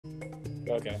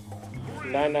Okay.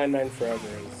 999 forever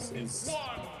is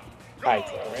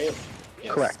Hydra, right?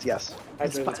 Yes. Correct, yes.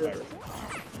 Hydra and Spyro.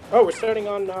 Oh, we're starting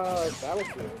on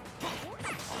Battlefield.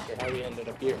 Or how we ended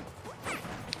up here.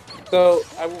 So,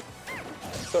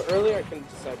 so earlier I couldn't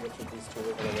decide which of these two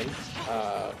were going to win.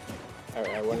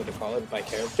 I wanted to call it by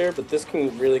character, but this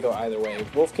can really go either way.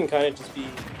 Wolf can kind of just be,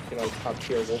 you know, top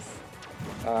tier Wolf.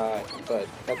 But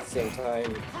at the same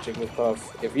time,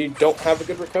 Jigglypuff, if you don't have a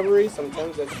good recovery,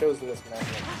 sometimes that shows in this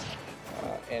matchup.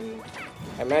 And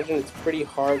I imagine it's pretty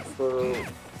hard for...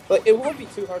 Like, it won't be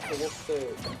too hard for Wolf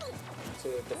to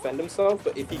defend himself,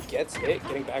 but if he gets hit,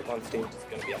 getting back on stage is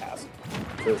going to be a hassle,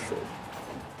 for sure.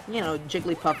 You know,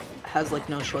 Jigglypuff has, like,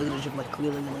 no shortage of, like,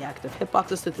 really active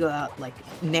hitboxes to throw out, like,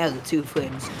 nail 2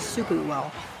 frames super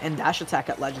well, and dash attack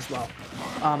at ledge as well.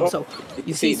 So,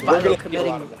 you see Spyro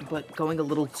committing, but going a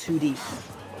little too deep.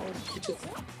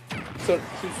 So,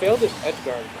 he failed his edge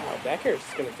guard. Wow, back air is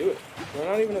just going to do it. We're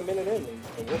not even a minute in,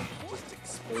 and the Wolf just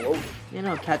exploded. You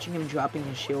know, catching him dropping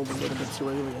his shield a little bit too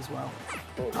early as well.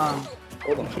 Hold on.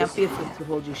 You can't be afraid to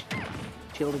hold your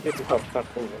shield against It's a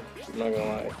tough movement, I'm not gonna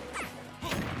lie.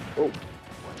 Oh.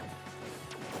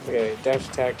 Okay, dash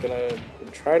attack, gonna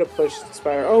try to push the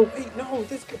Spyro. Oh, wait, no,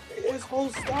 his whole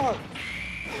stock.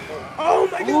 Oh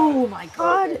my god! Oh my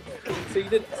god! Okay. So you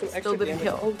did some extra damage.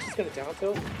 Kill. Oh, he's gonna down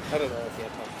tilt? I don't know if he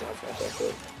had time to down tilt,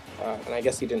 actually. And I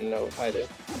guess he didn't know either.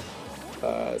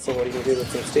 So what are you gonna do with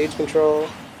some stage control?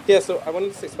 Yeah, so I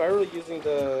wanted to say Spyro using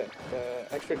the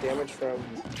extra damage from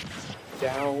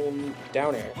down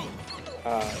air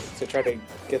to try to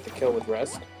get the kill with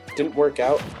rest. Didn't work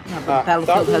out. Yeah, but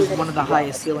Battlefield has one of the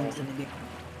highest ceilings in the game.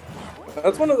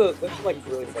 That's like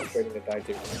really frustrating to die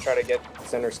to. You try to get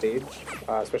center stage,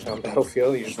 especially on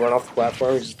Battlefield. You just run off the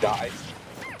platform, you just die.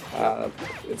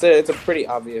 It's a pretty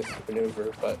obvious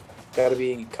maneuver, but gotta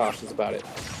be cautious about it.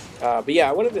 But yeah,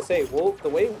 I wanted to say, the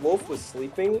way Wolf was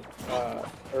sleeping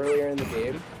earlier in the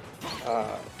game,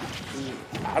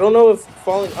 I don't know if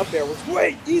falling up there was...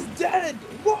 Wait, he's dead!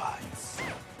 What?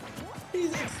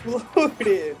 He's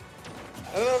exploded!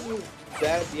 I don't know if it was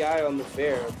bad DI on the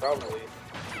fair, probably.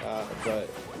 But...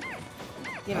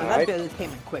 You know, that barely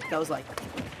came in quick. That was like...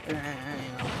 You know,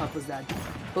 Puff was that.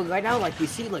 But right now, like, we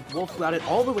see, like, Wolf got it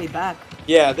all the way back.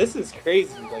 Yeah, this is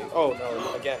crazy. Like, oh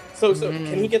no, again. So can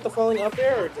he get the falling up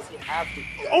there, or does he have to?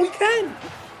 Oh, he can!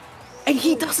 And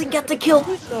he doesn't get the kill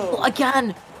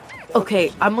again.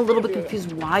 Okay, I'm a little bit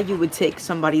confused why you would take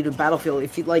somebody to Battlefield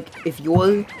if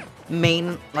your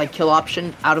main like kill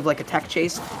option out of like a tech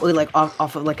chase or like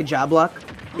off of like a jab block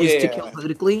is to kill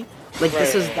vertically. Like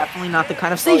this is definitely not the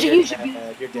kind of stage that you should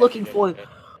be looking for.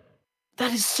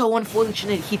 That is so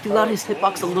unfortunate. He threw out his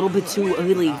hitbox a little bit too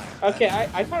early. Okay,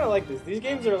 I kind of like this. These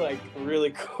games are like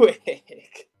really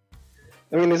quick.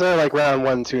 I mean, these are like round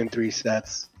 1, 2, and 3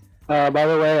 sets. By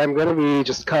the way, I'm going to be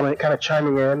just kind of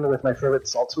chiming in with my favorite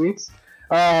salt tweets.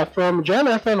 From Jen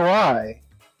FNY.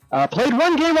 Played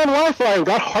one game on Wi-Fi and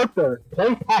got heartburn.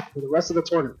 Playing pack for the rest of the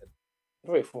tournament.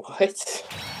 Wait, what?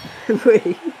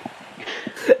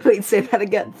 Wait, say that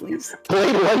again, please.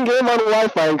 Played one game on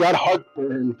Wi-Fi and got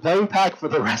heartburn. Playing pack for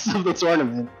the rest of the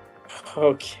tournament.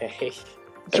 Okay.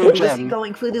 So is he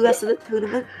going for the rest of the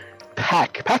tournament?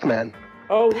 Pac-Man.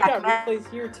 Oh, we got replays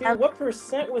here too. What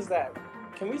percent was that?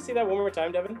 Can we see that one more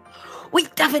time, Devin?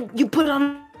 Wait, Devin, you put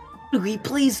on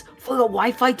replays for the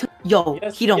Wi-Fi Yo,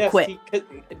 yes, he don't quit.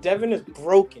 Devin is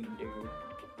broken, dude.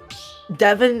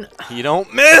 Devin... He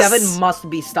don't miss! Devin must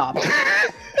be stopped.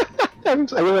 I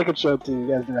really I could show it to you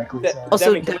guys directly.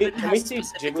 Also, Devin has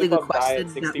specifically requested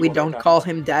that we don't call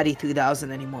him Daddy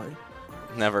 2000 anymore.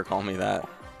 Never call me that.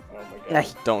 Oh my god. Yeah,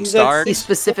 don't start. He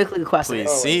specifically requested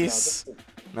Please cease.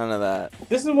 None of that.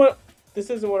 This isn't what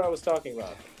I was talking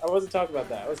about. I wasn't talking about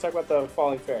that. I was talking about the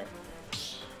falling fair.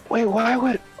 Wait, why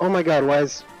would... Oh my god, why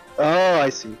is... Oh, I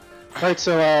see. Alright,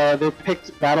 so they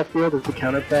picked Battlefield as the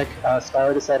counter pick.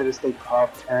 Spyro decided to stay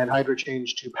Puff, and Hydra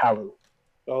changed to Palu.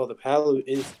 Oh, the Palu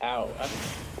is out.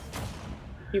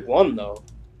 He won, though.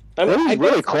 It was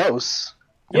really close.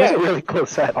 It was a really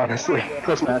close set, honestly.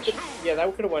 Close match. Yeah,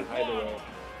 that could have went either way.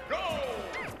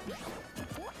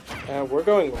 We're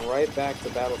going right back to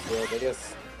Battlefield. I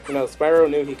guess, you know, Spyro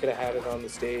knew he could have had it on the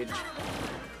stage.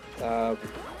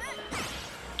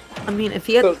 I mean, if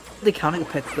he had the counting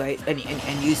pick, right, and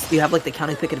you have, like, the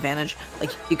counting pick advantage, like,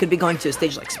 you could be going to a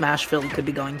stage like Smashville, you could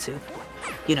be going to,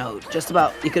 you know, just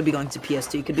about, you could be going to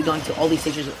PS2, you could be going to all these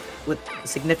stages with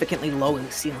significantly lower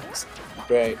ceilings.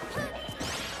 Right.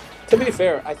 To be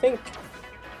fair, I think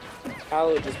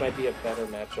Palu just might be a better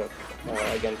matchup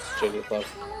against Jigglypuff.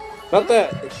 Not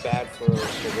that it's bad for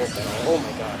Wolf at all. Oh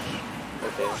my gosh.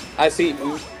 Okay. I see.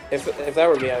 If that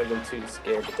were me, I would have been too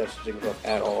scared to touch the Jigglypuff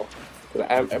at all.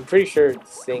 I'm pretty sure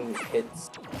this thing hits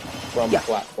from the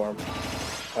platform.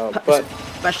 But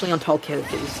especially on tall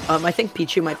characters. I think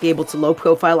Pichu might be able to low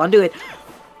profile onto it.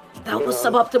 That was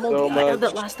suboptimal. So I know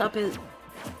that last up is.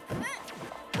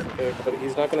 Okay, but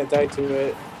he's not gonna die to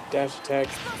it. Dash attack.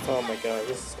 Oh my god,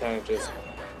 this is kind of just.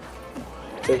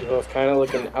 Jigglypuff kind of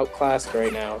looking outclassed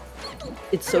right now.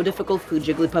 It's so difficult for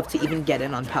Jigglypuff to even get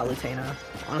in on Palutena.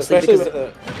 Honestly, especially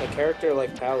because with a character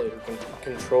like Palu who can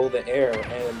control the air,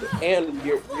 and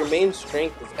your main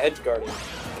strength is edge guarding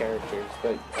characters.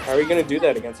 But how are you gonna do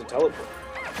that against a teleport?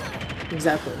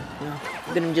 Exactly. Yeah.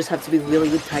 You're gonna just have to be really,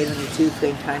 really tight on your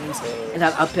 2-frame timings and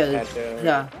that up air.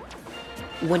 Yeah.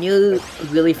 When you're a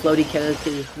really floaty character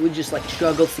who just like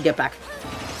struggles to get back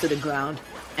to the ground,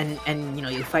 and you know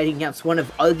you're fighting against one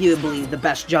of arguably the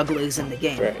best jugglers in the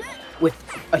game, with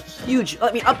a huge.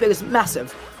 I mean, up air is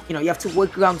massive. You know, you have to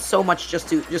work around so much just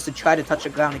to try to touch the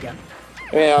ground again.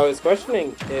 I mean, I was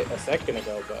questioning it a second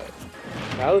ago, but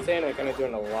Palutena kind of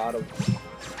doing a lot of.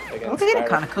 Palutena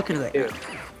kind of cooking it.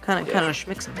 Kind of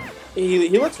schmixing. He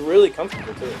looks really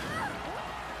comfortable too.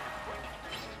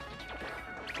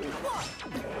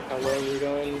 How low are we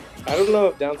going? I don't know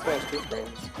if down smash 2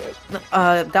 frames,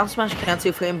 but down smash can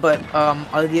 2 frame, but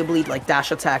arguably like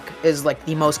dash attack is like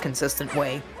the most consistent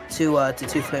way to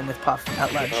 2 frame with Puff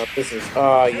at ledge.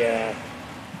 Yeah.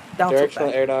 Down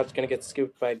Directional air dodge gonna get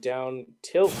scooped by down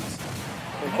tilt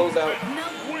and close out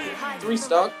 3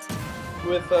 stock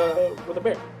with a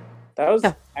bear. That was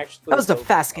actually that was a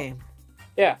fast game.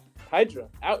 Yeah, Hydra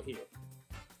out here.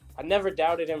 I never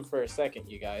doubted him for a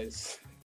second, you guys.